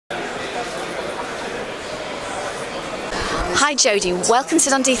Hi Jody, welcome to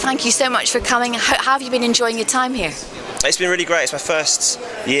Dundee. Thank you so much for coming. How have you been enjoying your time here? It's been really great. It's my first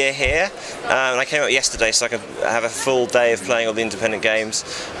year here, and I came out yesterday so I could have a full day of playing all the independent games,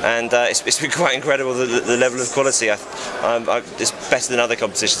 and it's been quite incredible the level of quality. It's better than other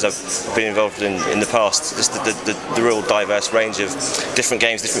competitions I've been involved in the past. Just the real diverse range of different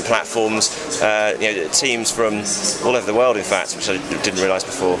games, different platforms, teams from all over the world, in fact, which I didn't realise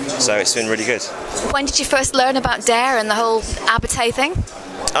before. So it's been really good. When did you first learn about Dare and the whole Abate thing?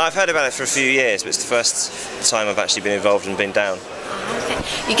 I've heard about it for a few years, but it's the first time I've actually been involved and been down.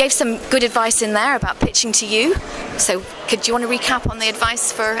 Okay. You gave some good advice in there about pitching to you. So, do you want to recap on the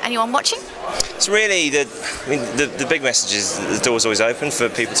advice for anyone watching? It's really the big message is that the door's always open for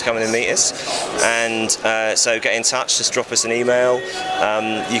people to come in and meet us, and so get in touch. Just drop us an email.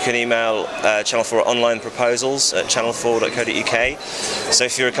 You can email Channel 4 online proposals at channel4.co.uk. So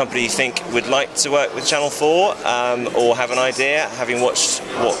if you're a company you think would like to work with Channel 4 or have an idea, having watched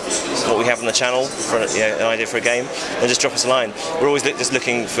what we have on the channel for an idea for a game, then just drop us a line. We're always just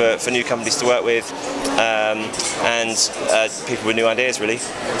looking for new companies to work with and people with new ideas, really.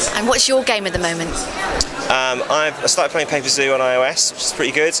 And what's your game at the moment? I started playing Paper Zoo on iOS, which is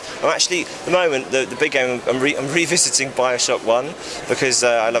pretty good. I'm actually, at the moment, the big game, I'm revisiting Bioshock 1 because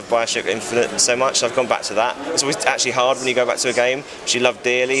I love Bioshock Infinite so much. I've gone back to that. It's always actually hard when you go back to a game which you love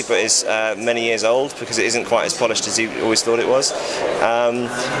dearly but is many years old because it isn't quite as polished as you always thought it was.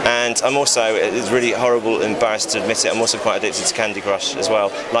 And I'm also, it's really horrible and embarrassed to admit it, I'm also quite addicted to Candy Crush as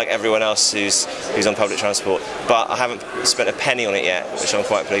well, like everyone else who's on public transport. But I haven't spent a penny on it yet, which I'm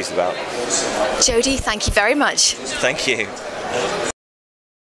quite pleased about. Jody, thank you very much. Thank you.